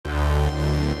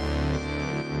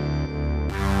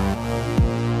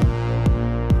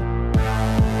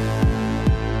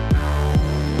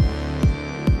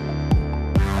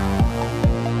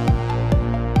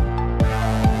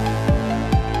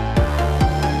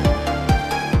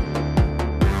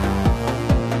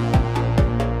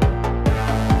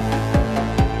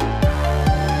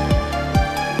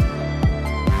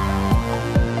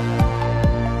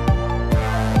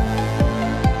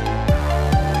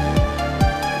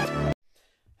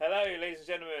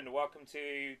gentlemen, welcome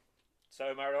to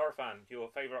So Married Horror Fan, your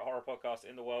favourite horror podcast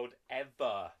in the world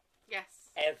ever.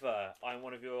 Yes. Ever. I'm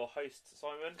one of your hosts,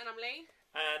 Simon. And I'm Lee.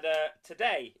 And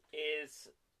today is,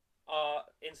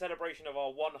 in celebration of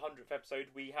our 100th episode,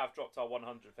 we have dropped our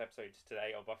 100th episode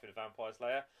today on Buffy the Vampire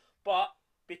Slayer. But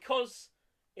because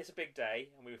it's a big day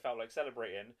and we felt like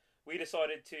celebrating, we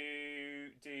decided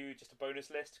to do just a bonus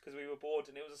list because we were bored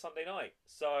and it was a Sunday night.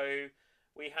 So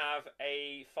we have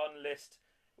a fun list,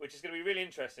 which is going to be really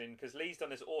interesting because Lee's done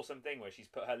this awesome thing where she's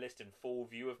put her list in full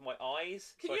view of my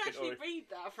eyes. Can you actually read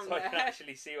that from there? there? So I can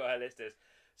actually see what her list is.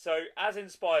 So, as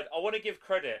inspired, I want to give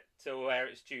credit to where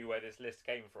it's due, where this list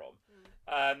came from.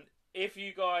 If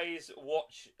you guys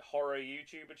watch horror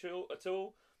YouTube at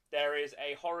all, there is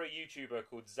a horror YouTuber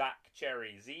called Zack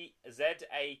Cherry, Z-A-C-K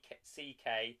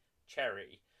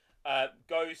Cherry.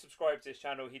 Go subscribe to his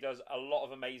channel. He does a lot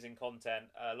of amazing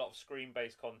content, a lot of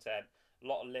screen-based content, a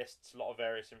lot of lists, a lot of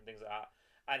various different things like that.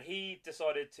 And he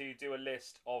decided to do a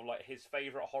list of like his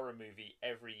favourite horror movie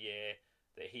every year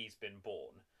that he's been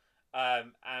born.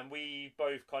 And we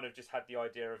both kind of just had the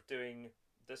idea of doing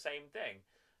the same thing.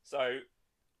 So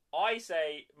I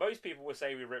say, most people will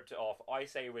say we ripped it off. I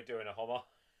say we're doing a homage.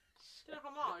 Do a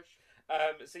homage.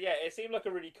 So yeah, it seemed like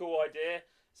a really cool idea.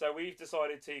 So we've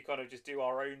decided to kind of just do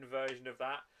our own version of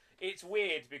that. It's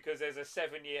weird because there's a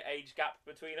 7-year age gap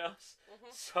between us.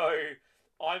 Mm-hmm. So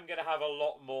I'm going to have a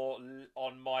lot more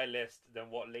on my list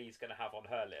than what Lee's going to have on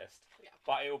her list. Yeah.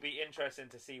 But it will be interesting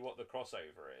to see what the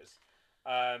crossover is.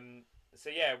 So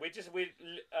yeah,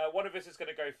 one of us is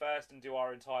going to go first and do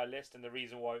our entire list and the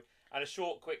reason why, and a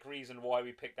short, quick reason why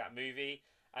we picked that movie,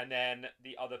 and then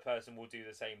the other person will do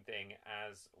the same thing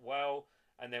as well,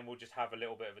 and then we'll just have a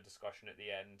little bit of a discussion at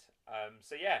the end.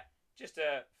 So yeah, just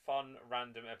a fun,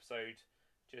 random episode.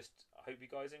 Just I hope you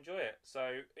guys enjoy it. So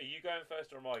are you going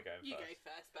first or am I going first? You go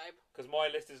first, babe. Because my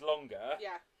list is longer.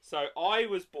 Yeah. So I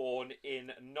was born in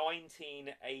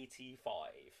 1985.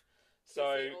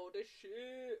 So old as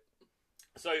shit.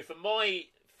 So for my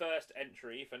first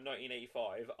entry for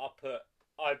 1985,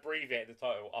 I abbreviated the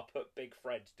title. I put Big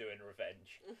Fred doing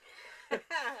Revenge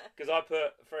because I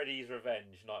put Freddy's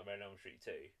Revenge, Nightmare on Elm Street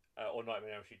 2, or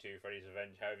Nightmare on Elm Street 2, Freddy's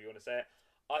Revenge, however you want to say it.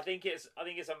 I think it's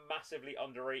a massively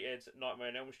underrated Nightmare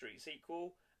on Elm Street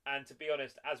sequel. And to be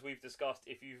honest, as we've discussed,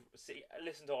 if you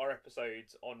listen to our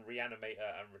episodes on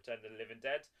Reanimator and Return of the Living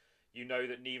Dead, you know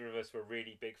that neither of us were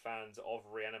really big fans of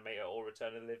Reanimator or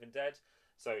Return of the Living Dead.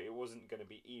 So it wasn't going to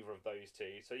be either of those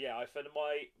two. So yeah, for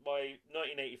my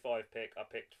 1985 pick, I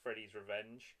picked Freddy's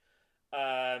Revenge.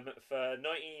 For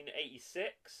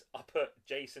 1986, I put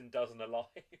Jason Doesn't Alive.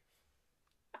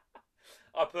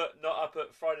 I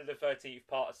put Friday the 13th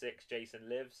Part 6, Jason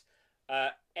Lives.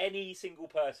 Any single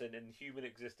person in human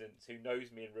existence who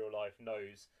knows me in real life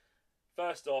knows,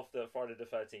 first off, that Friday the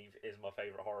 13th is my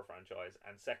favourite horror franchise,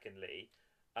 and secondly,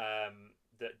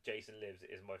 that Jason Lives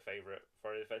is my favourite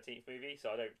Friday the 13th movie, so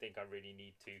I don't think I really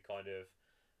need to kind of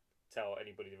tell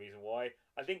anybody the reason why.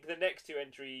 I think the next two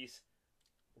entries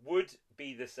would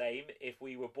be the same if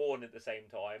we were born at the same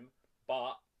time,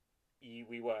 but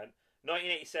we weren't.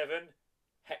 1987,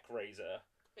 Hellraiser.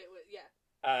 It was, yeah.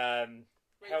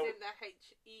 Raising the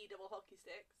H-E double hockey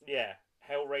sticks. Yeah,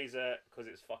 Hellraiser, because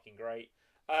it's fucking great.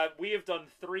 We have done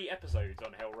 3 episodes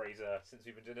on Hellraiser since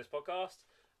we've been doing this podcast.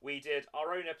 We did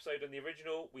our own episode on the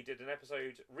original. We did an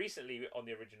episode recently on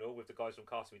the original with the guys from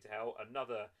Cast Me to Hell,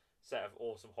 another set of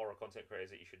awesome horror content creators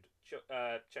that you should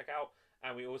check out.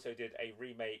 And we also did a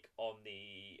remake on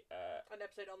the... an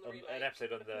episode on the remake. An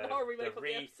episode on the... Not a remake on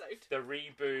the episode. The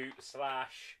reboot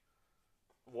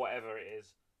 / whatever it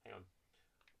is. Hang on.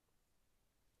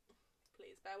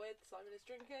 Please bear with. Simon is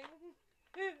drinking.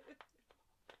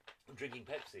 I'm drinking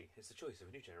Pepsi. It's the choice of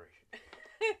a new generation.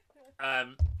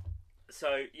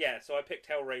 So I picked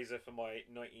Hellraiser for my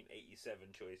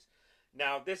 1987 choice.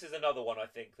 Now, this is another one I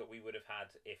think that we would have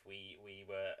had if we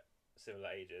were similar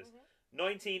ages. Mm-hmm.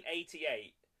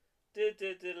 1988.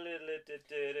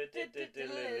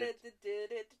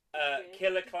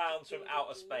 Killer Clowns from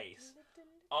Outer Space.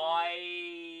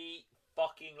 I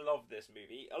fucking love this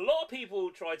movie. A lot of people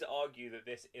try to argue that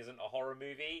this isn't a horror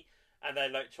movie, and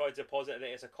they tried to posit that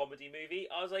it's a comedy movie.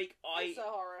 I was like, it's a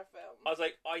horror film. I was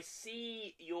like, I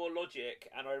see your logic,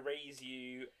 and I raise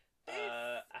you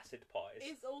Acid Pies.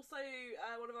 It's also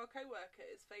one of our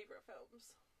co-workers' favourite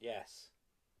films. Yes,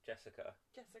 Jessica.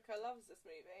 Jessica loves this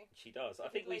movie. She does. I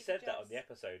think we said that on the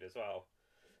episode as well.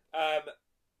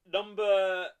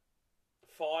 Number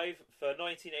 5 for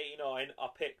 1989, I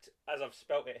picked, as I've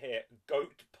spelt it here,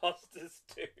 Goatbusters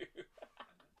 2.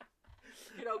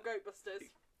 Good old Goatbusters.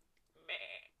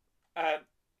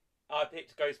 I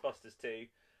picked Ghostbusters 2.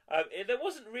 There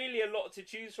wasn't really a lot to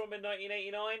choose from in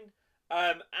 1989.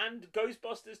 And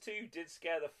Ghostbusters 2 did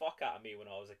scare the fuck out of me when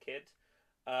I was a kid.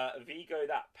 Vigo,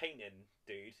 that painting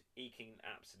dude, he can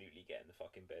absolutely get in the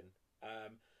fucking bin.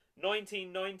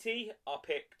 1990, I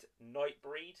picked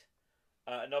Nightbreed,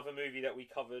 another movie that we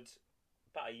covered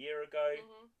about a year ago.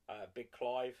 Big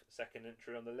Clive, second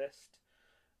entry on the list.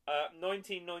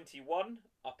 1991,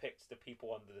 I picked The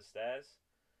People Under the Stairs.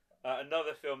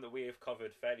 Another film that we have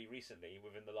covered fairly recently,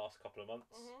 within the last couple of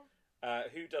months.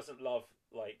 Who doesn't love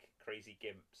like crazy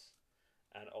gimps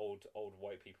and old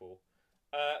white people?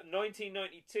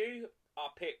 1992, I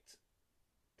picked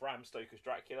Bram Stoker's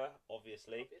Dracula,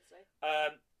 obviously.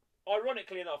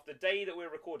 Ironically enough, the day that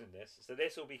we're recording this, so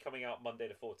this will be coming out Monday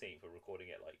the 14th. We're recording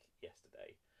it like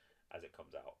yesterday, as it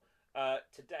comes out.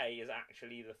 Today is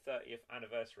actually the 30th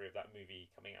anniversary of that movie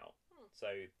coming out.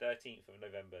 So 13th of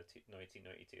November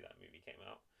 1992, that movie came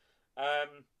out.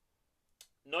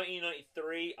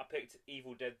 1993, I picked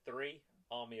Evil Dead 3,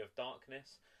 Army of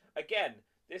Darkness. Again,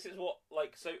 this is what,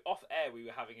 like, so off air we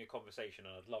were having a conversation,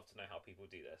 and I'd love to know how people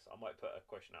do this. I might put a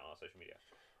question out on our social media.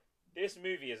 This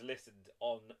movie is listed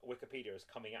on Wikipedia as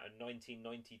coming out in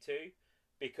 1992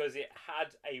 because it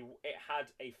had a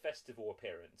festival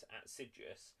appearance at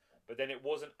Sitges, but then it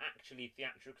wasn't actually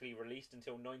theatrically released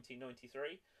until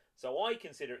 1993. So I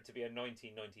consider it to be a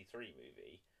 1993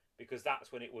 movie because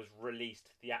that's when it was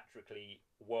released theatrically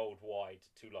worldwide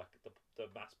to like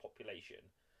the mass population.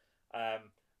 A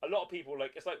lot of people,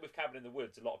 like, it's like with Cabin in the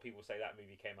Woods, a lot of people say that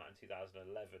movie came out in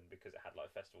 2011 because it had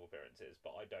like festival appearances,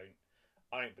 but I don't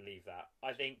believe that.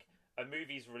 I think a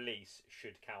movie's release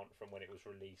should count from when it was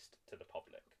released to the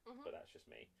public, but that's just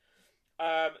me.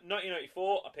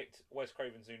 1994, I picked Wes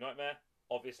Craven's New Nightmare,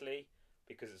 obviously,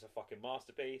 because it's a fucking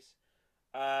masterpiece.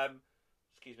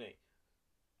 Excuse me.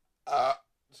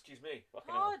 Excuse me.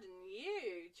 Pardon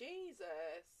you,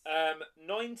 Jesus.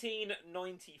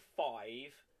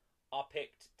 1995, I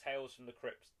picked Tales from the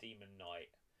Crypt Demon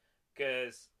Knight,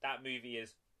 because that movie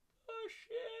is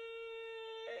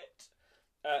shit.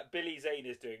 Billy Zane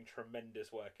is doing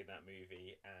tremendous work in that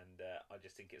movie, and I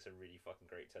just think it's a really fucking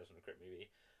great Tales from the Crypt movie.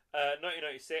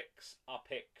 1996, I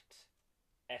picked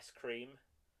S-Cream,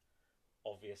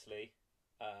 obviously,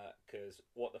 because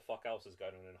what the fuck else is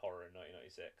going on in horror in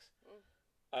 1996?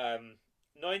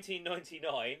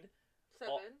 1999...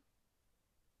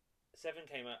 Seven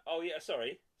came out. Oh yeah,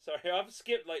 sorry, I've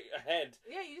skipped like ahead.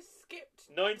 Yeah, you skipped.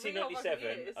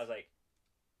 1997. I was like,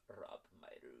 rub my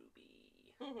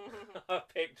ruby. I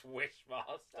picked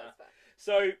Wishmaster.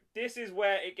 So this is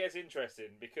where it gets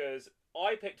interesting because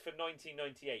I picked for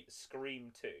 1998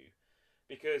 Scream 2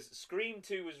 because Scream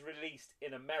 2 was released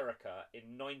in America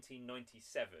in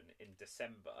 1997 in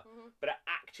December, but it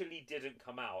actually didn't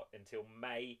come out until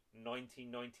May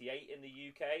 1998 in the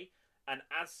UK. And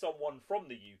as someone from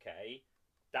the UK,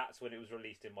 that's when it was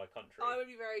released in my country. I would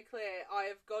be very clear. I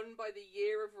have gone by the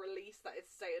year of release that is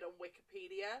stated on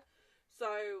Wikipedia.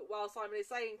 So while Simon is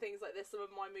saying things like this, some of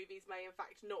my movies may in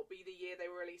fact not be the year they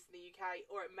were released in the UK,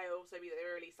 or it may also be that they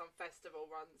were released on festival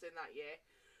runs in that year.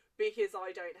 Because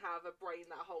I don't have a brain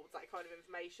that holds that kind of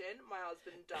information. My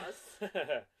husband does.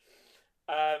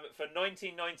 For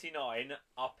 1999,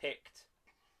 I picked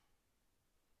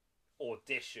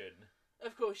Audition.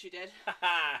 Of course you did.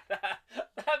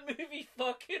 That movie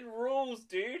fucking rules,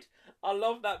 dude. I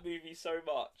love that movie so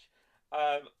much.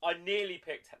 I nearly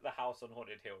picked the House on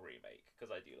Haunted Hill remake because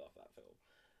I do love that film.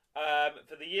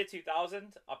 For the year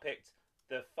 2000, I picked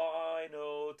The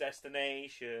Final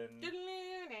Destination.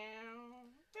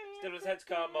 Still his head's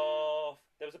come off.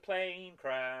 There was a plane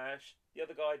crash. The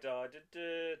other guy died.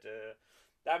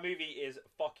 That movie is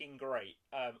fucking great.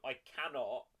 I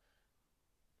cannot...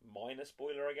 minor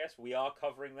spoiler, I guess. We are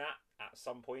covering that at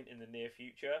some point in the near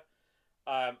future.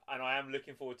 And I am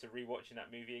looking forward to rewatching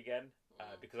that movie again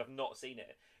because I've not seen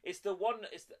it. It's the one,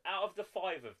 out of the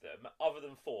 5 of them, other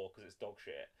than 4 because it's dog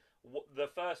shit. The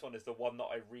first one is the one that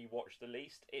I rewatched the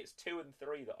least. It's 2 and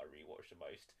 3 that I rewatched the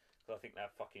most because I think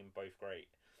they're fucking both great.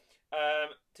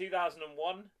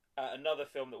 2001, another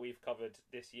film that we've covered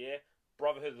this year,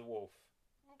 Brotherhood of the Wolf.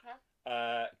 Okay.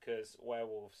 Because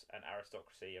werewolves and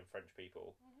aristocracy and French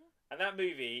people. And that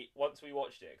movie, once we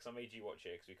watched it, because I made you watch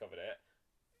it because we covered it,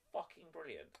 fucking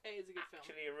brilliant. It is a good film.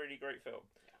 Actually a really great film.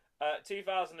 Yeah.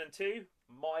 2002,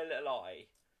 My Little Eye.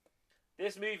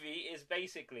 This movie is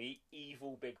basically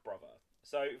evil Big Brother.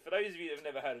 So for those of you that have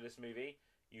never heard of this movie,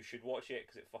 you should watch it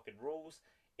because it fucking rules.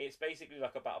 It's basically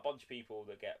like about a bunch of people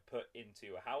that get put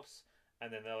into a house,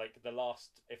 and then they're like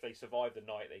if they survive the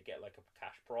night, they get like a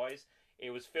cash prize.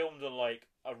 It was filmed on like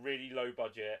a really low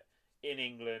budget in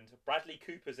England. Bradley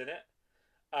Cooper's in it.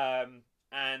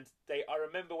 And I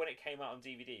remember when it came out on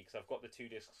DVD, because I've got the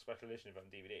 2-disc special edition of it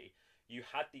on DVD, you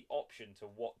had the option to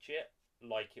watch it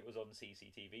like it was on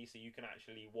CCTV, so you can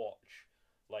actually watch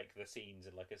like the scenes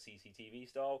in like a CCTV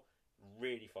style.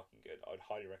 Really fucking good. I would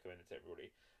highly recommend it to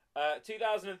everybody.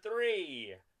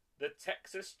 2003, the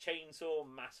Texas Chainsaw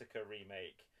Massacre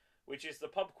remake, which is the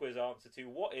pub quiz answer to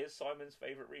what is Simon's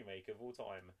favourite remake of all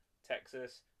time.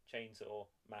 Texas Chainsaw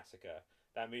Massacre.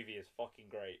 That movie is fucking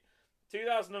great.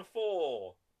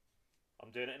 2004.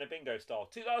 I'm doing it in a bingo style.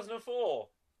 2004.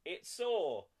 It's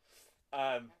Saw.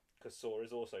 Because Saw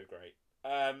is also great.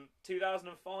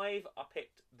 2005. I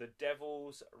picked The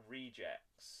Devil's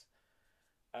Rejects.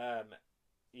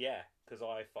 Yeah, because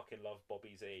I fucking love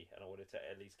Bobby Z, and I wanted to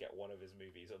at least get one of his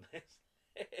movies on this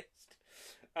list.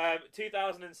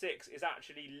 2006 is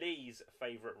actually Lee's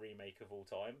favourite remake of all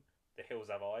time, The Hills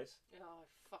Have Eyes. Oh,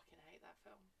 I fucking hate that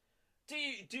film. Do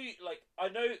you like?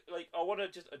 I know, like, I want to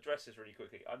just address this really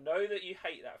quickly. I know that you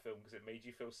hate that film because it made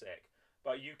you feel sick,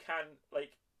 but you can,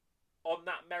 like, on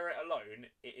that merit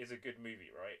alone, it is a good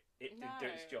movie, right? It did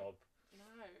do its job. No,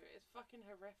 it's fucking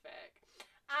horrific.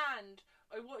 And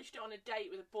I watched it on a date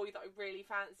with a boy that I really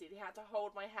fancied. He had to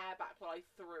hold my hair back while I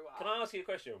threw up. Can I ask you a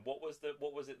question? What bit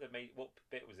was it that made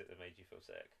you feel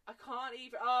sick? I can't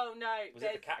even. Oh no! Was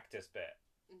it the cactus bit?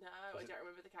 No, I don't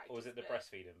remember the cactus. Or was it the bit.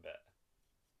 breastfeeding bit?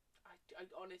 I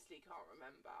honestly can't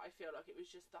remember. I feel like it was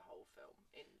just the whole film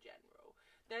in general.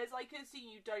 There's like a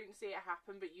scene you don't see it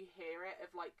happen, but you hear it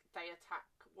of like they attack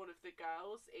one of the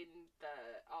girls in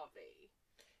the RV.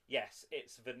 Yes,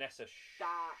 it's Vanessa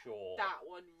Shaw. That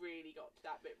bit really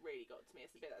got to me.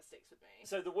 It's the bit that sticks with me.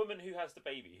 So the woman who has the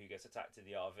baby who gets attacked in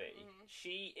the RV,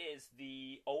 she is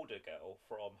the older girl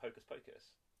from Hocus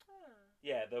Pocus. Ah.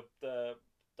 Yeah, the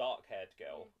dark-haired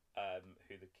girl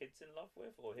who the kid's in love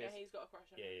with, or his. Yeah, he's got a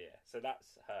crush on her. Yeah. So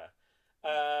that's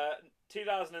her.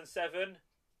 2007.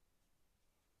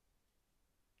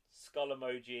 Skull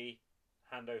emoji,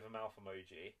 hand over mouth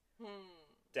emoji.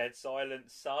 Dead silent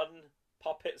sun.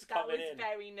 Puppets coming in.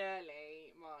 That was very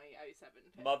nearly my 07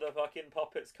 pick. Motherfucking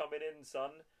puppets coming in,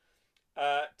 son.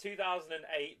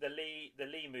 2008, the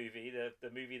Lee movie,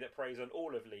 the movie that preys on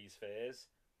all of Lee's fears.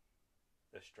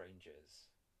 The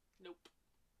Strangers. Nope.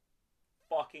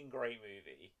 Fucking great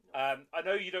movie. Nope. I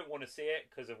know you don't want to see it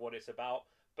because of what it's about,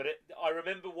 but I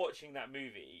remember watching that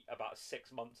movie about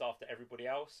 6 months after everybody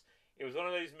else. It was one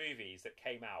of those movies that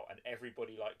came out and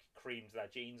everybody like creamed their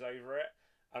jeans over it.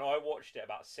 And I watched it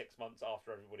about 6 months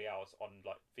after everybody else on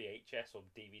like VHS or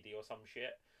DVD or some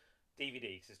shit.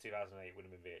 DVD, because it's 2008,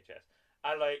 wouldn't have been VHS.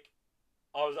 And like,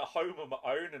 I was at home on my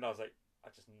own and I was like, I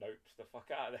just noped the fuck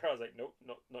out of there. I was like, nope,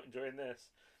 not enjoying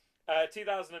this.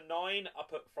 2009, I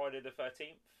put Friday the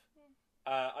 13th.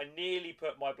 I nearly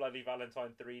put My Bloody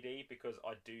Valentine 3D because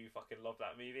I do fucking love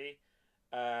that movie.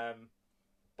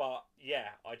 But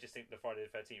yeah, I just think the Friday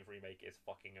the 13th remake is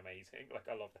fucking amazing. Like,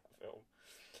 I love that film.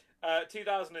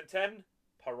 2010,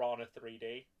 Piranha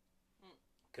 3D.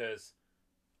 Because,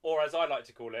 or as I like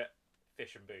to call it,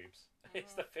 Fish and Boobs.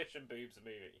 It's the Fish and Boobs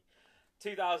movie.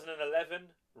 2011,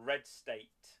 Red State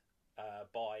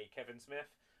by Kevin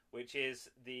Smith, which is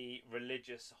the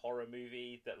religious horror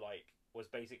movie that like was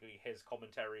basically his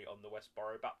commentary on the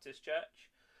Westboro Baptist Church.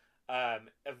 A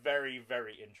very,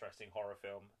 very interesting horror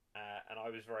film. And I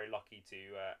was very lucky to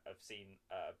have seen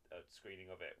a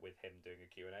screening of it with him doing a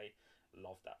Q&A.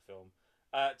 Loved that film.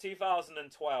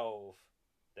 2012,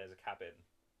 There's a Cabin.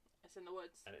 It's in the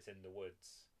woods. And it's in the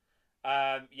woods.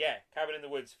 Yeah, Cabin in the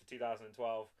Woods for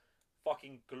 2012.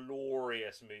 Fucking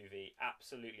glorious movie.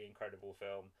 Absolutely incredible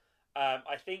film.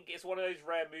 I think it's one of those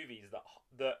rare movies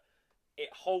that it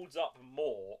holds up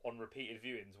more on repeated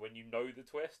viewings when you know the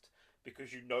twist,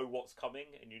 because you know what's coming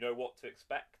and you know what to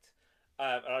expect.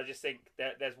 And I just think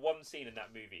there's one scene in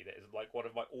that movie that is like one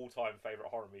of my all-time favourite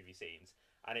horror movie scenes,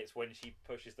 and it's when she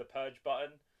pushes the purge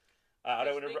button. I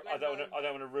don't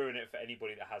want to ruin it for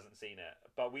anybody that hasn't seen it,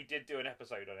 but we did do an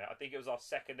episode on it. I think it was our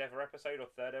second ever episode or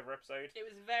third ever episode. It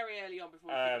was very early on before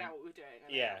we figured out what we were doing.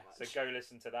 Yeah, so go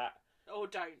listen to that. Or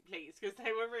don't, please, because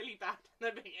they were really bad in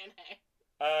the beginning.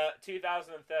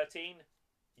 2013,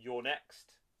 You're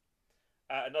Next.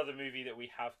 Another movie that we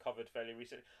have covered fairly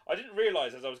recently. I didn't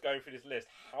realise as I was going through this list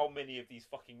how many of these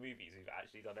fucking movies we've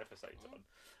actually done episodes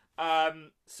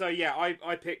on. So yeah,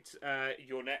 I picked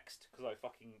You're Next because I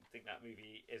fucking think that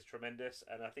movie is tremendous,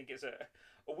 and I think it's a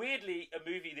weirdly a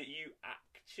movie that you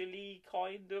actually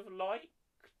kind of liked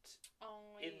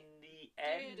in the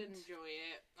end. I did enjoy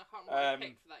it. I can't remember what I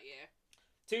picked for that year.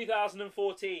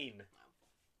 2014. Wow.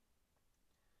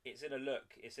 It's in a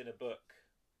look. It's in a book.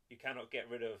 You cannot get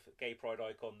rid of gay pride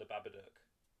icon the Babadook.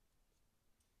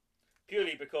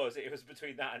 purely because it was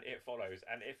between that and It Follows,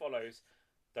 and It Follows,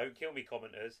 don't kill me,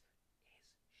 commenters, is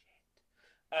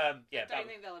shit. Yeah, I don't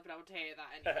think they'll have been able to hear that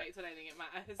anyway, so I don't think it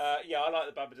matters. yeah, I like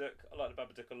the Babadook. I like the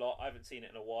Babadook a lot. I haven't seen it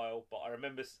in a while, but I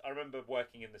remember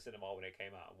working in the cinema when it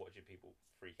came out and watching people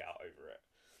freak out over it.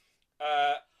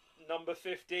 Number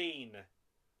 15,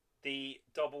 the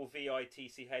double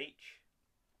VITCH.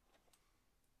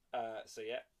 So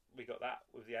yeah, we got that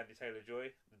with the Andy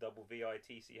Taylor-Joy, the double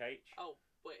VITCH. Oh,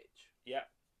 which? Yeah.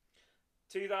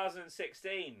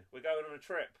 2016, we're going on a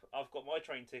trip. I've got my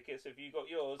train tickets. Have you got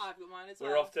yours? I've got mine as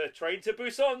well. We're off to Train to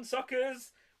Busan,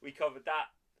 suckers. We covered that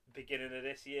beginning of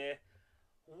this year.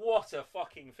 What a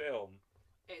fucking film!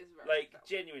 It is very Like good.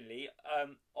 genuinely,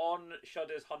 on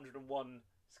Shudder's 101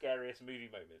 Scariest Movie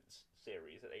Moments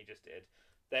series that they just did,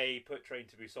 they put Train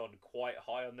to Busan quite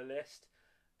high on the list.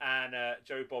 And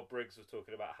Joe Bob Briggs was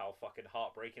talking about how fucking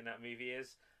heartbreaking that movie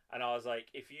is. And I was like,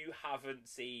 if you haven't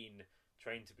seen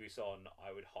Train to Busan,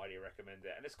 I would highly recommend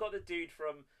it. And it's got the dude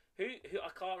from who I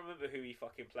can't remember who he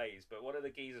fucking plays, but one of the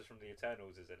geezers from the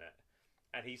Eternals is in it,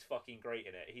 and he's fucking great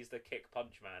in it. He's the kick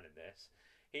punch man in this.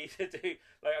 He's a dude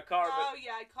like I can't remember. Oh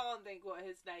yeah, I can't think what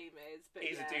his name is, but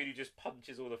He's a dude who just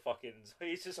punches all the fucking.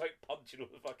 He's just like punching all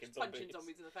the fucking punching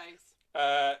zombies. zombies in the face.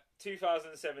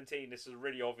 2017. This is a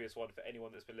really obvious one for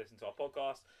anyone that's been listening to our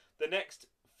podcast. The next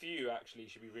few actually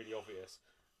should be really obvious.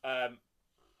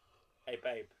 Hey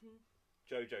babe.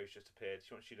 Jojo's just appeared.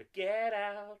 She wants you to get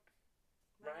out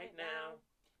right now.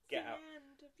 Get out.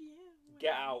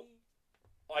 Get out.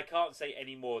 I can't say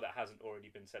any more that hasn't already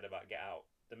been said about Get Out.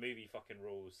 The movie fucking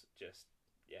rules. Just,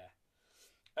 yeah.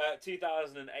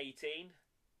 2018.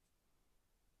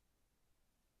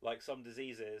 Like some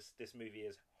diseases, this movie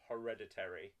is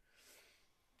Hereditary.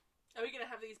 Are we going to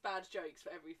have these bad jokes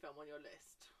for every film on your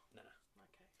list? No.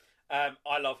 Okay.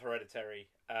 I love Hereditary.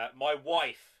 My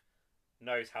wife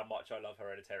knows how much I love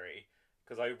Hereditary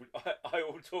because I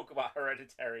will talk about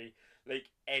Hereditary like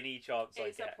any chance I get.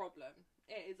 It's a problem.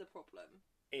 It is a problem.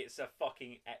 It's a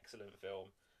fucking excellent film.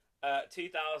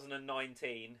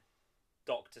 2019,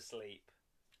 Doctor Sleep.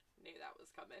 Knew that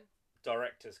was coming.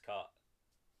 Director's cut.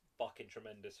 Fucking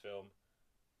tremendous film.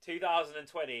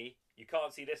 2020, you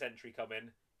can't see this entry coming.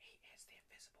 He is the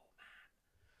Invisible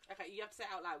Man. Okay, you have to say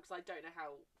it out loud because I don't know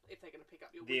how if they're going to pick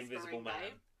up your The whispering, Invisible Man.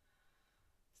 babe.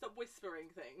 Stop whispering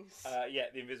things. Yeah,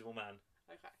 The Invisible Man.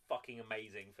 Okay. Fucking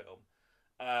amazing film.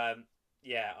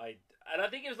 Yeah, I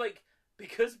think it was like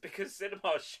because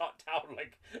cinema shut down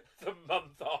like the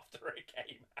month after it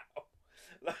came out.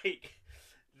 Like,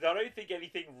 I don't think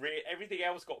everything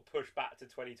else got pushed back to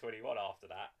 2021 after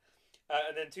that.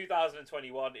 And then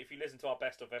 2021, if you listen to our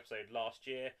best of episode last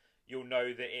year, you'll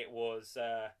know that it was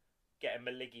getting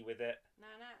maliggy with it.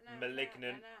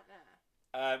 Malignant.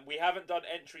 We haven't done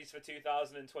entries for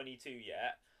 2022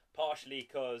 yet, partially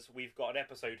because we've got an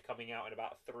episode coming out in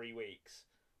about 3 weeks.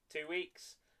 2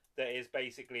 weeks? That is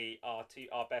basically our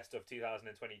best of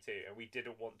 2022, and we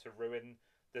didn't want to ruin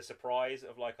the surprise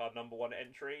of like our number one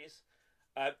entries.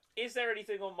 Is there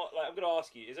anything on my I'm going to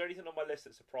ask you? Is there anything on my list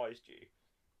that surprised you?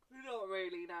 Not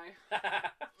really, no.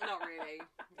 Not really.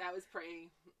 It was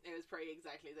pretty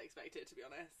exactly as expected, to be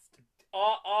honest.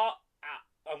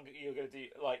 You're going to do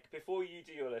like before you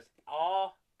do your list.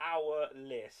 Are our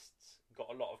lists got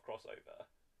a lot of crossover?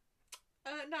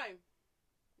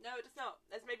 No, it does not.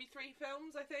 There's maybe 3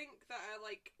 films, I think, that are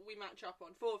like we match up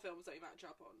on. 4 films that we match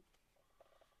up on.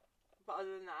 But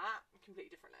other than that, completely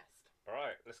different list.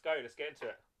 Alright, let's go. Let's get into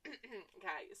it.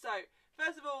 Okay, so,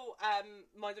 first of all,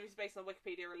 mine's obviously based on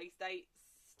Wikipedia release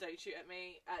dates. Don't shoot at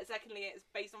me. Secondly, it's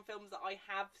based on films that I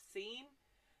have seen.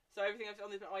 So everything on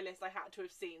my list I had to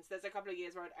have seen. So there's a couple of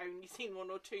years where I'd only seen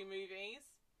 1 or 2 movies.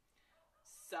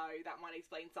 So that might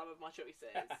explain some of my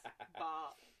choices.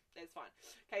 But it's fine.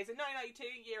 Okay, so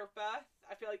 1992, year of birth.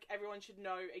 I feel like everyone should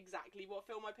know exactly what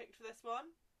film I picked for this one.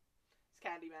 It's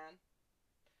Candyman.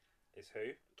 It's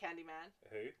who? Candyman.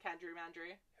 Who? Candrew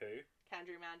Mandrew. Who?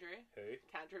 Candrew Mandrew. Who?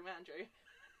 Candrew Mandrew.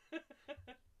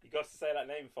 You got to say that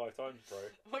name 5 times, bro.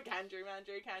 What, Candrew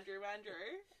Mandrew? Candrew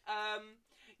Mandrew.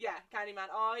 Yeah,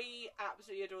 Candyman. I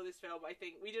absolutely adore this film. I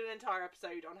think we did an entire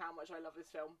episode on how much I love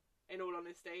this film, in all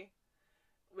honesty.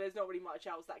 There's not really much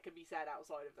else that could be said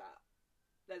outside of that.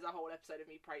 There's a whole episode of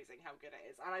me praising how good it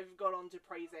is. And I've gone on to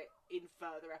praise it in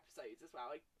further episodes as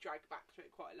well. I dragged back to it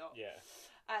quite a lot. Yeah.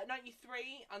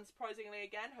 93, unsurprisingly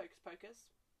again, Hocus Pocus.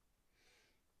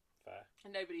 Fair.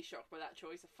 And nobody's shocked by that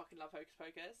choice. I fucking love Hocus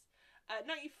Pocus.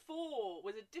 94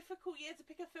 was a difficult year to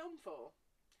pick a film for.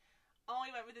 I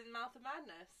went with In the Mouth of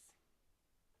Madness.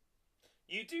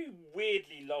 You do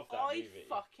weirdly love that I movie.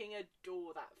 fucking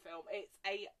adore that film. It's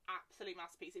a absolute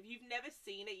masterpiece. If you've never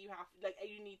seen it, you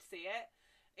need to see it.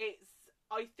 It's,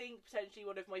 I think, potentially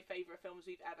one of my favourite films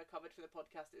we've ever covered for the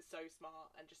podcast. It's so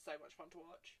smart and just so much fun to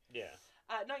watch. Yeah.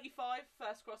 95,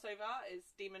 first crossover,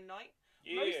 is Demon Knight.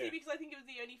 Yeah. Mostly because I think it was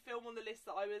the only film on the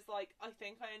list that I was like, I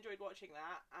think I enjoyed watching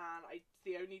that, and it's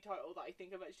the only title that I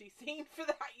think I've actually seen for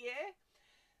that year.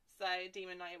 So,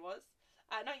 Demon Knight it was.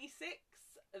 96,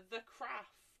 The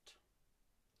Craft.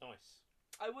 Nice.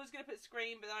 I was going to put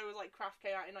Scream, but then I was like, Craft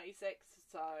came out in 96,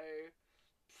 so...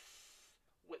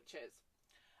 Witches.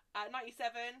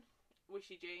 97,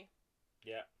 Wishy G.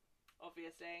 Yeah.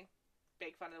 Obviously.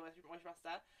 Big fan of the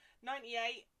Wishmaster.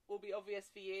 98 will be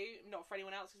obvious for you, not for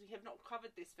anyone else, because we have not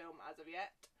covered this film as of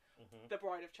yet. Mm-hmm. The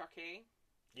Bride of Chucky.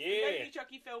 Yeah. The only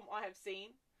Chucky film I have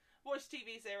seen. Watched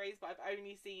TV series, but I've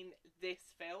only seen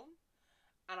this film,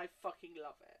 and I fucking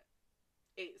love it.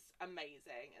 It's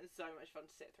amazing and so much fun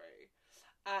to sit through.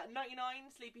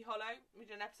 99, Sleepy Hollow. We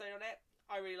did an episode on it.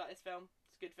 I really like this film.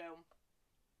 It's a good film.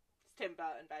 It's Tim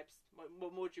Burton, babes.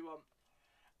 What more do you want?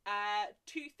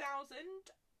 2000,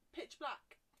 Pitch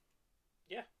Black.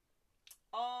 Yeah.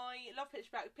 I love Pitch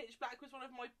Black. Pitch Black was one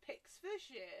of my picks for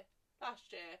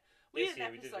last year. We did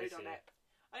an episode on it.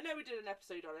 I know we did an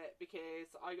episode on it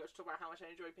because I got to talk about how much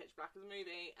I enjoyed Pitch Black as a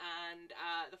movie, and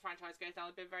the franchise goes down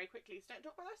a bit very quickly, so don't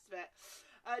talk about the rest of it.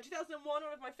 2001, one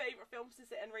of my favourite films to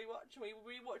sit and rewatch, and we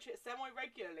rewatch it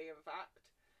semi-regularly, in fact.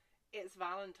 It's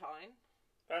Valentine.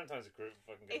 Valentine's a fucking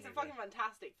good movie. It's a fucking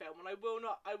fantastic film, and I will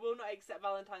not accept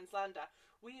Valentine slander.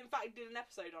 We, in fact, did an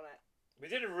episode on it. We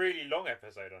did a really long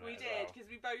episode on it. We did, because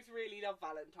we both really love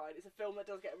Valentine. It's a film that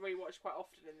does get rewatched quite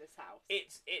often in this house.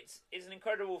 It's an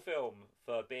incredible film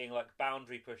for being like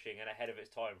boundary pushing and ahead of its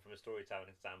time from a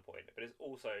storytelling standpoint, but it's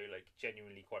also like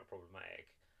genuinely quite problematic.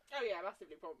 Oh yeah,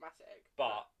 massively problematic.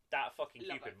 But that fucking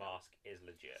Love Cupid that film. mask is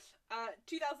legit.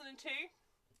 2002,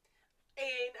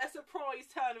 in a surprise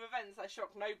turn of events that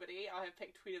shocked nobody, I have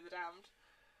picked Queen of the Damned.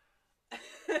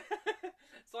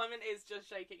 Simon is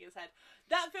just shaking his head.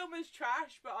 That film is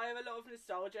trash, but I have a lot of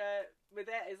nostalgia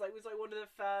with it. It was like one of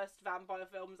the first vampire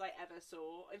films I ever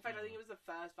saw. In fact, I think it was the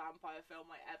first vampire film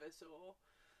I ever saw.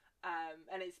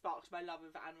 And it sparked my love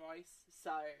of Anne Rice.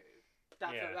 So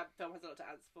that film has a lot to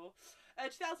answer for.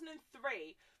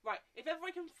 2003. Right, if ever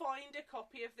I can find a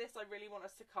copy of this, I really want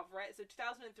us to cover it. So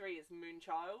 2003 is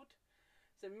Moonchild.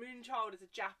 So Moonchild is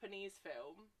a Japanese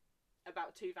film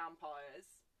about two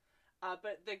vampires.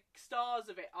 But the stars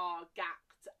of it are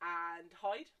Gact and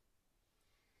Hyde.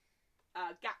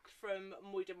 Gact from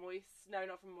Moida Moise. No,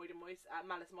 not from Moida Moise.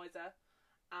 Malice Miser.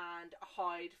 And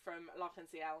Hyde from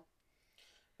L'Arc-en-Ciel.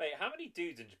 Wait, how many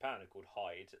dudes in Japan are called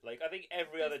Hyde? Like, I think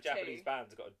every other Japanese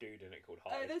band's got a dude in it called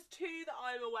Hyde. There's two that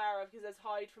I'm aware of, because there's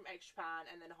Hyde from X Japan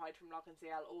and then Hyde from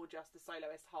L'Arc-en-Ciel, or just the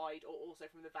soloist Hyde, or also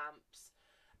from the Vamps,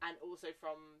 and also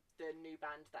from the new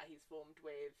band that he's formed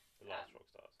with The Last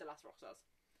Rockstars. The Last Rockstars.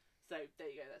 So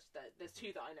there you go. There's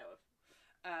two that I know of.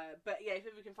 But yeah, if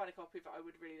we can find a copy of it, I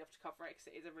would really love to cover it,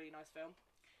 because it is a really nice film.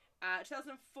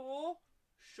 2004,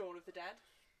 Shaun of the Dead.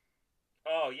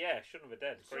 Oh yeah, Shaun of the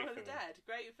Dead. Shaun of the Dead,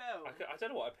 great film. I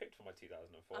don't know what I picked for my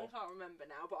 2004. I can't remember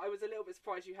now, but I was a little bit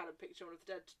surprised you hadn't picked Shaun of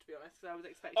the Dead, to be honest, because I was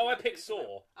expecting... Oh, I picked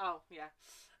Saw. Oh, yeah.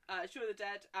 Shaun of the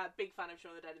Dead, big fan of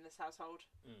Shaun of the Dead in this household.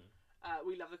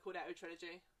 We love the Cornetto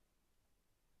trilogy.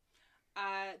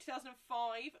 2005,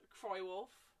 Cry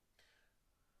Wolf.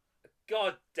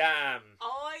 God damn.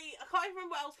 I can't even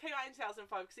remember what else came out in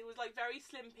 2005, because it was like very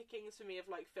slim pickings for me of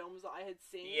like films that I had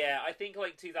seen. Yeah, I think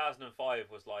like 2005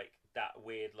 was like that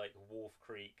weird like Wolf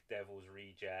Creek, Devil's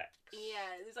Rejects.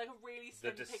 Yeah, there's like a really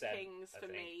slim pickings for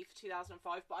me for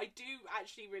 2005, but I do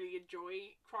actually really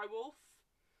enjoy Cry Wolf.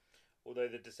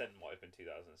 Although The Descent might have been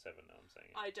 2007 now, I'm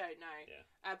saying it. I don't know.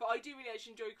 Yeah. But I do really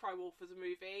actually enjoy Cry Wolf as a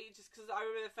movie, just because I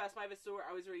remember the first time I ever saw it,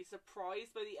 I was really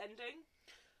surprised by the ending.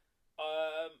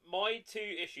 My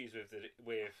two issues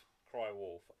with Cry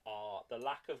Wolf are the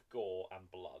lack of gore and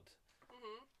blood,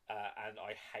 and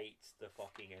I hate the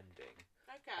fucking ending.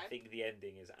 Okay. I think the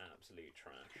ending is absolute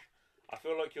trash. I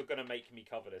feel like you're going to make me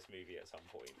cover this movie at some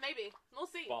point. Maybe we'll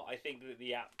see. But I think that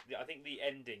the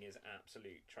ending is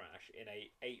absolute trash in a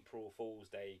April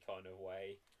Fool's Day kind of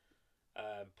way.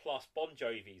 Plus, Bon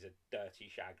Jovi's a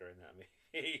dirty shagger in that movie.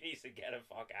 He needs to get the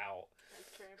fuck out.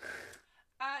 That's true.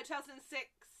 2006.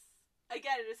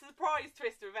 Again, a surprise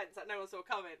twist of events that no one saw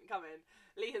coming.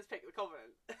 Lee has picked The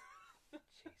Covenant. Jesus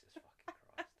fucking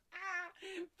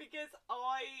Christ. Because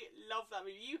I love that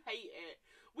movie. You hate it.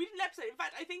 We did an episode. In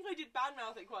fact, I think I did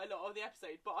badmouth it quite a lot of the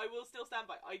episode, but I will still stand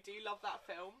by. I do love that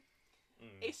film.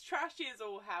 It's trashy as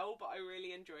all hell, but I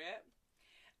really enjoy it.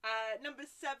 Number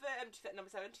seven,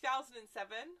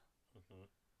 2007. Mm-hmm.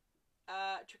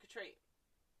 Trick or Treat.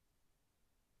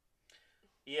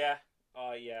 Yeah.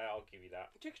 Yeah, I'll give you that.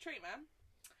 Trick or Treat, man.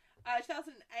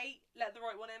 2008, Let the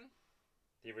Right One In.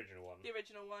 The original one. The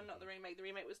original one, not the remake. The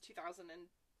remake was 2010?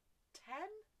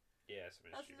 Yeah,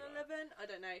 something stupid like 2011? I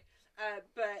don't know.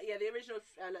 But yeah, the original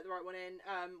Let the Right One In,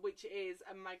 which is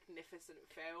a magnificent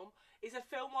film. It's a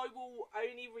film I will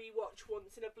only rewatch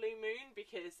once in a blue moon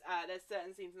because there's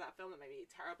certain scenes in that film that make me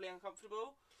terribly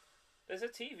uncomfortable. There's a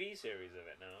TV series of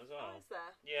it now as well. Oh, is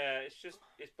there? Yeah,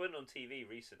 it's been on TV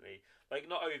recently. Like,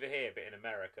 not over here, but in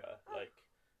America. Oh. Like,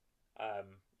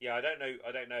 yeah, I don't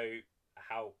know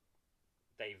how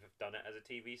they've done it as a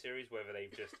TV series, whether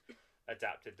they've just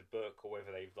adapted the book or whether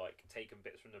they've like taken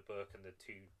bits from the book and the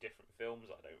two different films.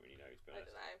 I don't really know, to be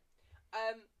honest.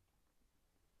 I don't know.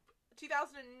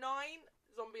 2009,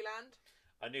 Zombieland.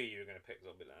 I knew you were going to pick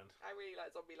Zombieland. I really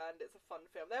like Zombieland. It's a fun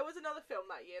film. There was another film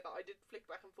that year that I did flick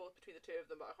back and forth between the two of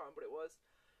them, but I can't remember what it was.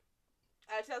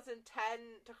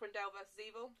 2010, Tucker and Dale vs.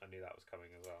 Evil. I knew that was coming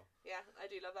as well. Yeah, I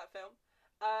do love that film.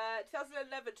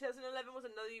 2011 was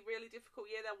another really difficult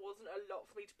year. There wasn't a lot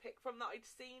for me to pick from that I'd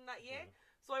seen that year.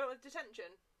 So I went with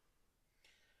Detention.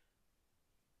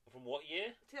 From what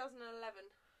year? 2011.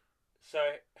 So,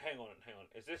 hang on.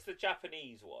 Is this the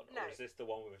Japanese one? No. Or is this the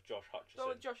one with Josh Hutcherson? The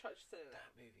one with Josh Hutcherson in it.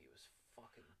 That movie was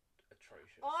fucking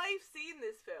atrocious. I've seen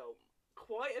this film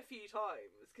quite a few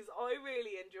times because I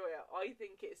really enjoy it. I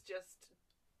think it's just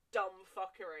dumb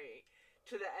fuckery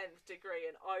to the nth degree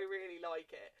and I really like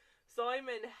it.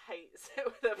 Simon hates it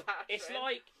with a passion. It's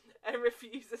like... And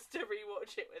refuses to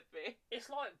rewatch it with me. It's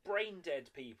like brain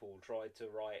dead people tried to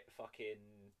write fucking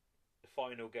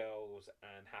Final Girls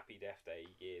and Happy Death Day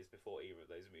years before either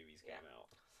of those movies came out.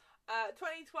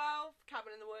 2012,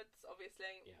 Cabin in the Woods,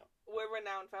 obviously. Yeah. We're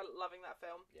renowned for loving that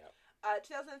film. Yeah.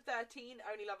 2013,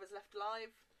 Only Lovers Left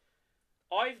Alive.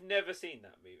 I've never seen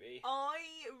that movie.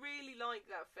 I really like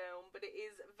that film, but it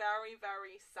is very,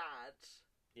 very sad.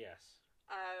 Yes.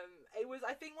 It was,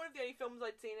 I think, one of the only films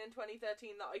I'd seen in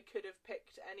 2013 that I could have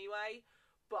picked anyway,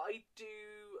 but I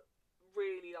do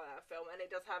really like that film, and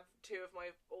it does have two of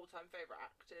my all-time favourite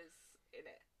actors in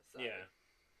it. So. Yeah.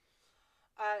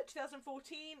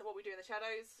 2014, What We Do in the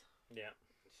Shadows. Yeah.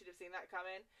 Should have seen that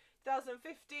coming.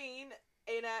 2015,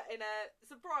 in a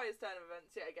surprise turn of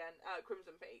events yet again,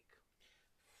 Crimson Peak.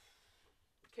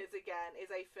 Because again,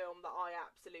 is a film that I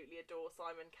absolutely adore.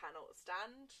 Simon cannot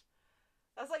stand.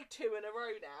 That's like 2 in a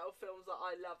row now. Films that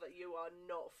I love that you are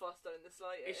not fussed on in the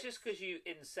slightest. It's just because you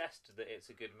insist that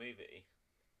it's a good movie.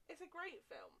 It's a great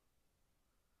film.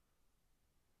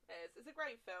 It is. It's a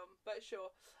great film, but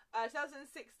sure. 2016,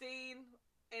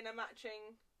 in a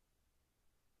matching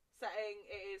setting,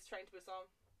 it is Train to Busan.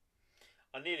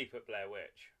 I nearly put Blair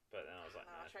Witch, but then I was like,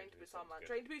 nah, Train to Busan, man.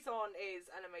 Good. Train to Busan is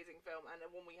an amazing film, and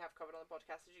one we have covered on the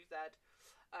podcast, as you said.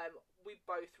 We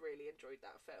both really enjoyed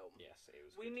that film. Yes, it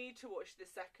was We good. need to watch the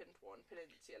second one,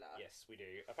 Peninsula. Yes, we do.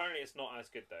 Apparently it's not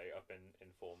as good, though. I've been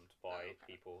informed by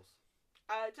people.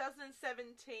 2017.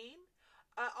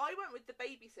 I went with The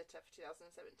Babysitter for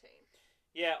 2017.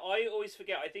 Yeah, I always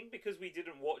forget. I think because we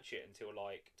didn't watch it until,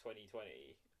 like,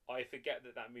 2020, I forget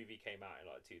that movie came out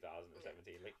in, like,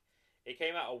 2017. Like, it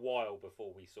came out a while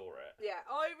before we saw it. Yeah,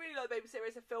 I really like Babysitter.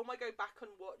 It's a film I go back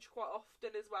and watch quite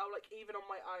often as well, like, even on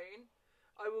my own.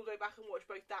 I will go back and watch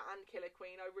both that and Killer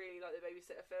Queen. I really like the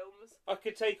Babysitter films. I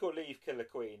could take or leave Killer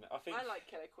Queen. I like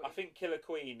Killer Queen. I think Killer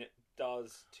Queen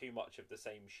does too much of the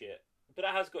same shit. But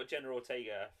it has got Jenna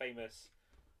Ortega, famous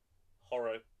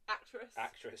horror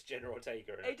actress Jenna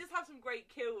Ortega in it. It does have some great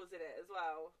kills in it as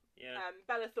well. Yeah.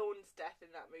 Bella Thorne's death in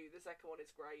that movie, the second one,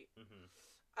 is great. Mm-hmm.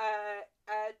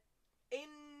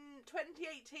 In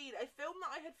 2018, a film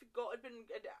that I had forgot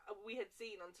we had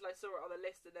seen until I saw it on the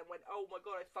list and then went, oh my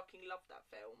god, I fucking love that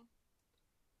film.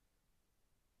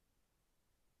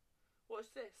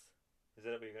 What's this? Is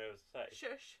that what you're going to say?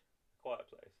 Shush. Quiet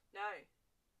Place. No.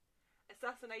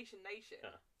 Assassination Nation.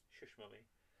 Ah, shush, mummy.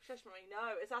 Shush, mummy.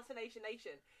 No, Assassination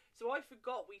Nation. So I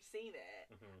forgot we'd seen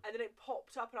it, and then it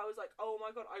popped up, and I was like, oh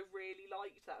my god, I really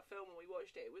liked that film when we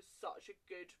watched it. It was such a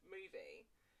good movie.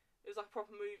 It was like a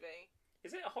proper movie.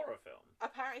 Is it a horror film?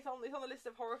 Apparently, it's on the list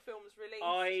of horror films released.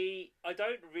 I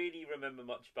don't really remember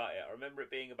much about it. I remember it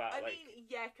being about I mean,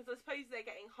 yeah, because I suppose they're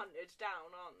getting hunted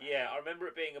down, aren't they? Yeah, I remember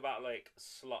it being about like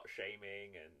slut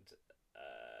shaming and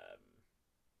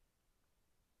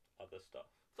other stuff.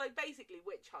 It's like basically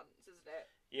witch hunts, isn't it?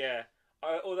 Yeah.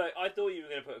 Although I thought you were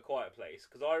going to put A Quiet Place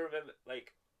because I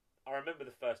remember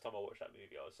the first time I watched that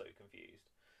movie, I was so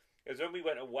confused. It was when we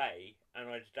went away and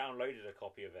I downloaded a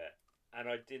copy of it and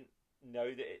I didn't know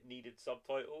that it needed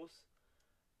subtitles.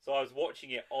 So I was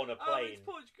watching it on a Oh, plane. it's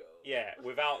Portugal. Yeah,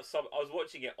 without some. I was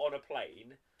watching it on a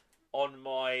plane, on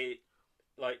my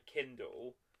like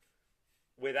Kindle,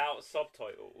 without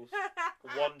subtitles,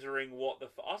 wondering what the.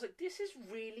 I was like, this is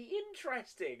really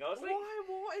interesting. I was like, Why?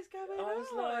 What is going on? I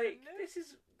was like, this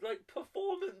is like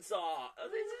performance art.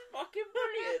 This is fucking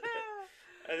brilliant.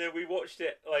 And then we watched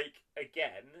it like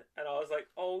again, and I was like,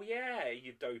 "Oh yeah,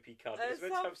 you dopey cunt!" It's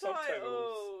meant to have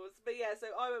subtitles. But yeah, so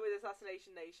I went with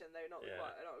Assassination Nation, though not Yeah.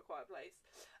 not a Quiet Place.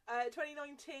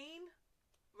 2019,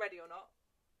 Ready or Not?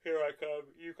 Here I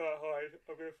come. You can't hide.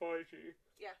 I'm gonna find you.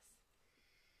 Yes.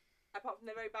 Apart from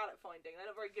they're very bad at finding, they're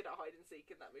not very good at hide and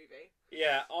seek in that movie.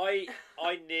 Yeah, I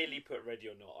nearly put Ready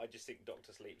or Not. I just think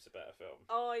Doctor Sleep's a better film.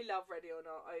 I love Ready or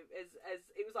Not. As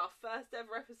it was our first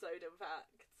ever episode, in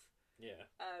fact. Yeah.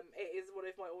 It is one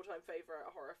of my all-time favourite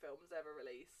horror films ever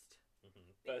released.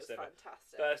 Mm-hmm. It was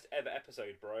fantastic. First ever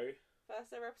episode, bro. First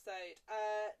ever episode.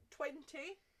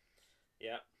 20.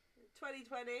 Yeah.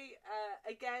 2020.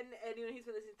 Again, anyone who's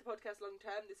been listening to the podcast long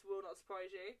term, this will not surprise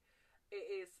you. It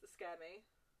is Scare Me.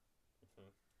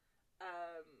 Mm-hmm.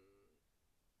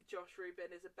 Josh Rubin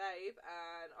is a babe,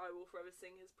 and I will forever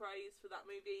sing his praise for that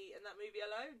movie and that movie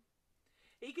alone.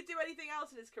 He could do anything else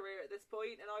in his career at this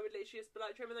point, and I would literally just be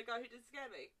like, remember the guy who did Scare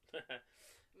Me?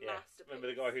 Yeah. Masterpiece.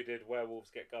 Remember the guy who did Werewolves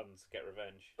Get Guns, Get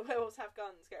Revenge? Werewolves Have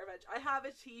Guns, Get Revenge. I have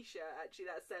a t-shirt, actually,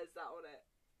 that says that on it.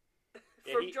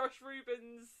 Yeah, From Josh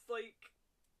Rubin's, like...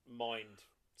 Mind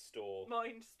store.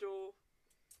 We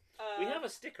We have a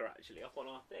sticker, actually, up on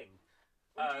our thing.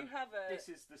 We do have a... This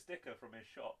is the sticker from his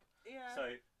shop. Yeah.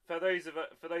 So, for those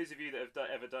of you that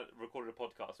have recorded a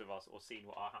podcast with us or seen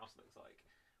what our house looks like,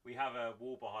 we have a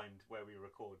wall behind where we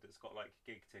record that's got like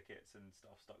gig tickets and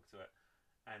stuff stuck to it,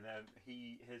 and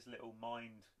his little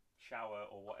mind shower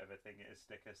or whatever thing it is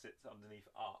sticker sits underneath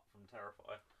art from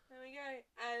Terrifier. There we go.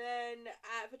 And then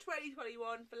for 2021,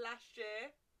 for last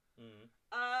year,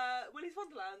 Willy's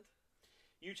Wonderland.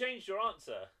 You changed your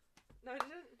answer. No, I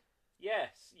didn't.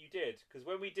 Yes, you did, because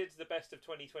when we did the best of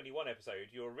 2021 episode,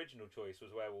 your original choice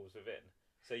was Werewolves Within.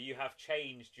 So you have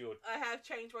changed your. I have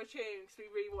changed my tune because we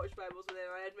rewatched Werewolves Within.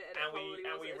 I admit it. And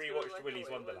we rewatched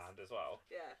Willy's Wonderland as well.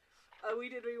 Yeah, we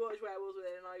did rewatch Werewolves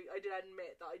Within, and I did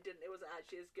admit that it wasn't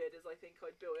actually as good as I think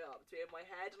I'd built it up to be in my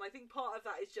head. And I think part of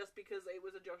that is just because it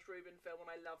was a Josh Rubin film,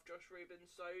 and I love Josh Rubin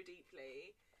so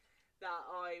deeply that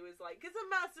I was like, it's a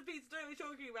masterpiece. What are we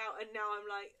talking about? And now I'm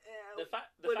like, the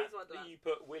fact that you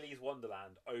put Willy's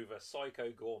Wonderland over Psycho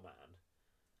Goreman,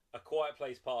 A Quiet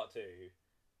Place Part 2,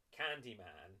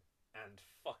 Candyman, and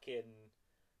fucking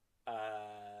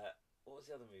what was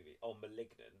the other movie? Oh,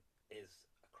 Malignant is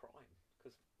a crime.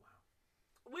 Because wow,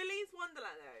 Willy's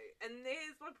Wonderland though, and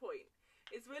here's my point: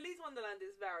 is Willy's Wonderland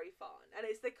is very fun, and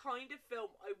it's the kind of film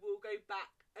I will go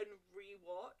back and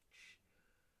rewatch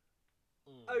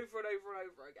over and over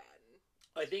and over again.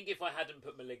 I think if I hadn't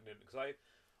put Malignant, because I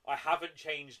haven't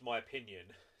changed my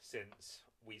opinion since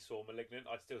we saw Malignant.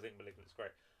 I still think Malignant's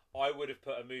great. I would have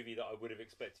put a movie that I would have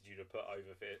expected you to put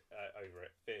over it,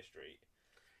 Fear Street.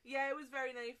 Yeah, it was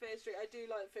very nice, Fear Street. I do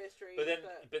like Fear Street.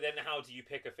 But then how do you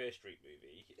pick a Fear Street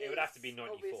movie? It would have to be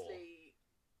 94. Obviously,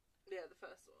 yeah, the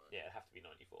first one. Yeah, it'd have to be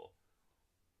 94.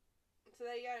 So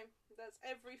there you go. That's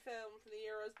every film from the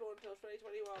year I was born until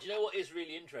 2021. Do you know what is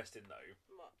really interesting, though?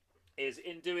 What? Is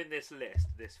in doing this list,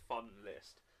 this fun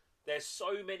list, there's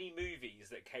so many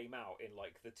movies that came out in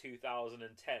like the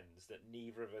 2010s that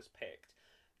neither of us picked.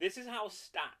 This is how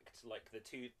stacked like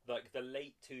the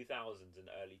late 2000s and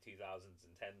early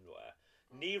 2010 were.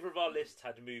 Neither of our lists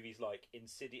had movies like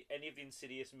any of the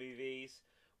Insidious movies.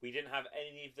 We didn't have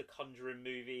any of the Conjuring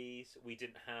movies. We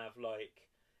didn't have like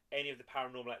any of the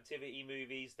Paranormal Activity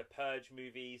movies, the Purge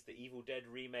movies, the Evil Dead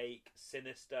remake,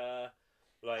 Sinister.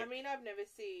 Like, I mean, I've never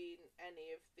seen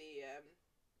any of the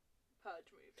Purge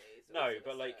movies. No, Sinister,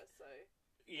 but like, so.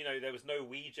 You know, there was no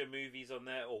Ouija movies on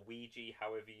there, or Ouija,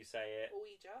 however you say it.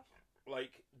 Ouija.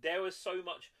 Like, there was so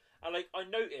much, and like, I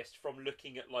noticed from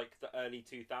looking at like the early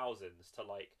 2000s to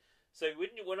like, so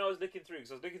when I was looking through,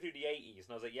 because I was looking through the 80s,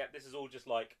 and I was like, yep, this is all just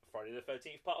like Friday the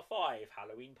 13th Part 5,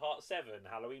 Halloween Part 7,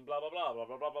 Halloween blah blah blah blah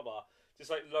blah blah blah blah, just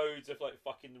like loads of like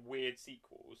fucking weird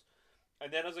sequels.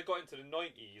 And then as I got into the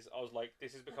 90s, I was like,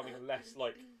 this is becoming less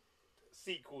like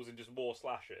sequels and just more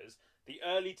slashers. The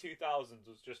early 2000s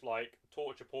was just like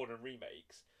torture porn and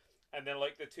remakes. And then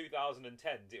like the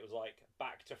 2010s, it was like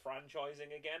back to franchising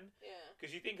again. Yeah.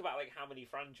 Because you think about like how many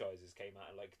franchises came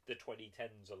out in like the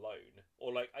 2010s alone.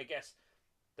 Or like, I guess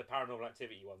the Paranormal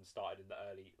Activity one started in the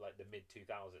early, like the mid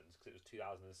 2000s. Because it was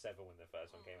 2007 when the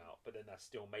first one came out. But then they're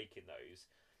still making those.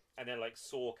 And then like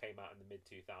Saw came out in the mid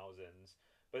 2000s.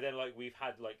 But then like we've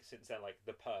had like since then like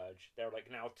The Purge. There are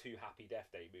like now 2 Happy Death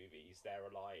Day movies. There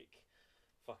are like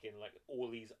fucking like all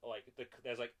these like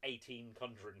there's like 18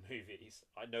 Conjuring movies.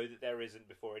 I know that there isn't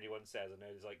before anyone says. I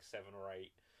know there's like 7 or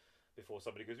 8 before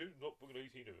somebody goes, not fucking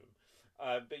 18 of them.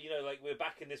 But you know, like we're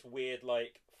back in this weird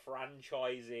like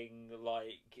franchising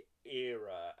like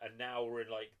era, and now we're in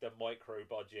like the micro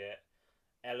budget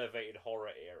elevated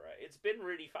horror era. It's been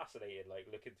really fascinating like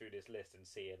looking through this list and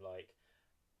seeing like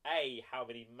how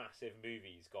many massive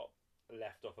movies got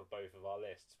left off of both of our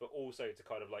lists, but also to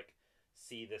kind of like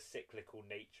see the cyclical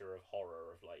nature of horror,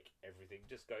 of like everything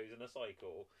just goes in a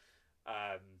cycle.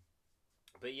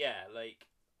 But yeah, like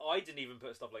I didn't even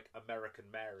put stuff like American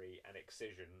Mary and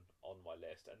Excision on my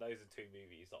list, and those are 2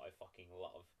 movies that I fucking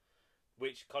love,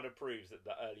 which kind of proves that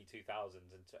the early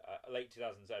 2000s and late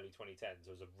 2000s, early 2010s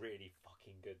was a really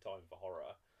fucking good time for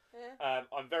horror. Yeah.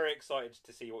 I'm very excited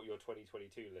to see what your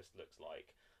 2022 list looks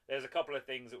like. There's a couple of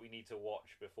things that we need to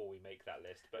watch before we make that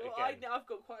list. But well, again, I've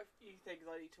got quite a few things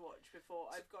I need to watch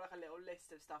before. I've got like a little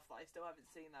list of stuff that I still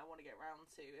haven't seen that I want to get round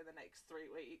to in the next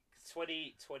 3 weeks.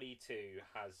 2022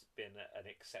 has been an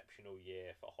exceptional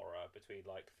year for horror between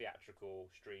like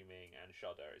theatrical, streaming, and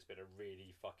Shudder. It's been a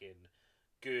really fucking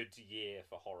good year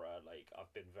for horror. Like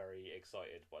I've been very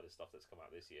excited by the stuff that's come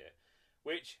out this year,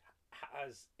 which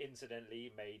has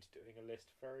incidentally made doing a list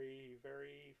very,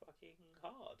 very fucking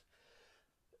hard.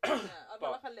 Yeah, I've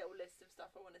got like a little list of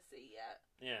stuff I want to see yet.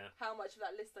 Yeah. How much of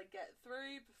that list I get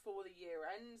through before the year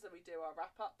ends and we do our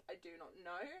wrap up, I do not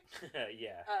know.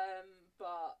 Yeah.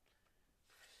 But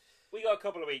we got a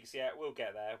couple of weeks yet. We'll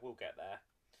get there.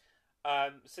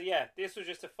 So yeah, this was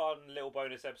just a fun little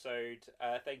bonus episode.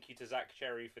 Thank you to Zach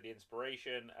Cherry for the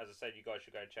inspiration. As I said, you guys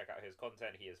should go and check out his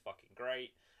content. He is fucking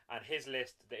great. And his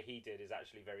list that he did is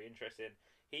actually very interesting.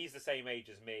 He's the same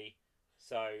age as me.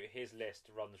 So his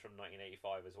list runs from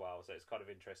 1985 as well. So it's kind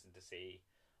of interesting to see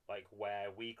like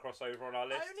where we cross over on our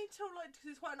list. only till like,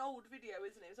 because it's quite an old video,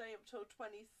 isn't it? It was only up till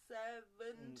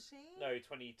 2017. No,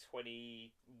 2021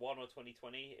 or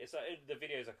 2020. It's the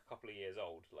video's like a couple of years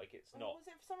old. Like it's not. Was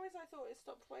it for some reason I thought it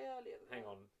stopped way earlier than Hang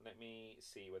that? on, let me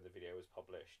see when the video was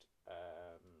published.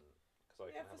 Because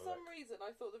Yeah, for some reason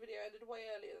I thought the video ended way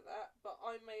earlier than that, but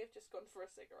I may have just gone for a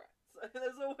cigarette. So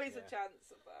there's always a chance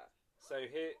of that. So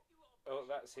here. Oh,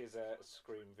 that's his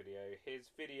Scream video.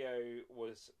 His video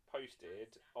was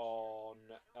posted on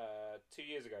 2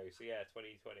 years ago. So yeah,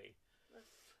 2020.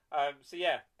 So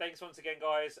yeah, thanks once again,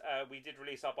 guys. We did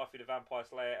release our Buffy the Vampire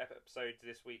Slayer episode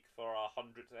this week for our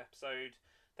 100th episode.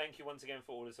 Thank you once again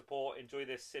for all the support. Enjoy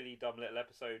this silly, dumb little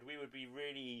episode. We would be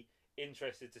really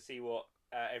interested to see what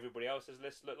everybody else's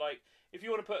list look like. If you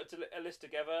want to put a list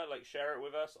together, like share it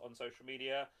with us on social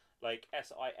media. Like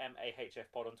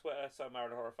SIMAHF pod on Twitter, So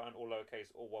Married a Horror Fan, all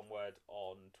lowercase, all one word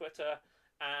on Twitter,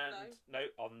 and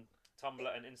on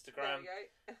Tumblr and Instagram. There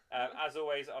we go. As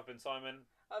always, I've been Simon.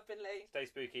 I've been Lee. Stay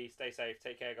spooky, stay safe,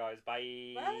 take care, guys.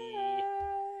 Bye. Bye.